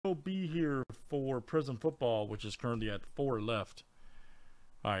Michael B here for Prizm Football, which is currently at 4 left.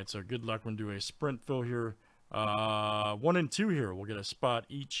 All right, so good luck. We're going to do a sprint fill here. 1 and 2 here. We'll get a spot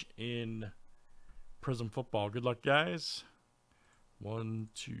each in Prizm Football. Good luck, guys. 1,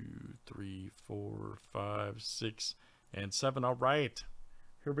 2, 3, 4, 5, 6, and 7. All right.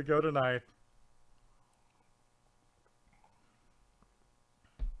 Here we go tonight.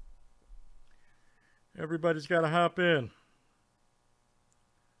 Everybody's got to hop in.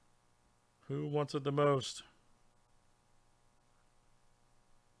 Who wants it the most?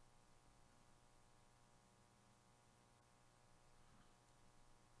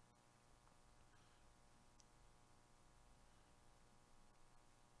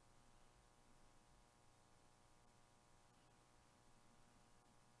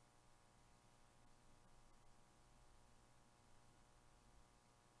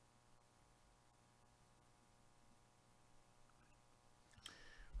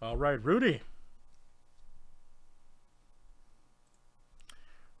 All right, Rudy.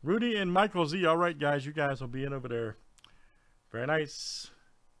 Rudy and Michael Z. All right, guys. You guys will be in over there. Very nice.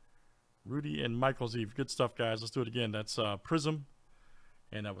 Rudy and Michael Z. Good stuff, guys. Let's do it again. That's Prizm.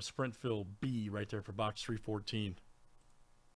 And that was Sprint Fill B right there for box 314.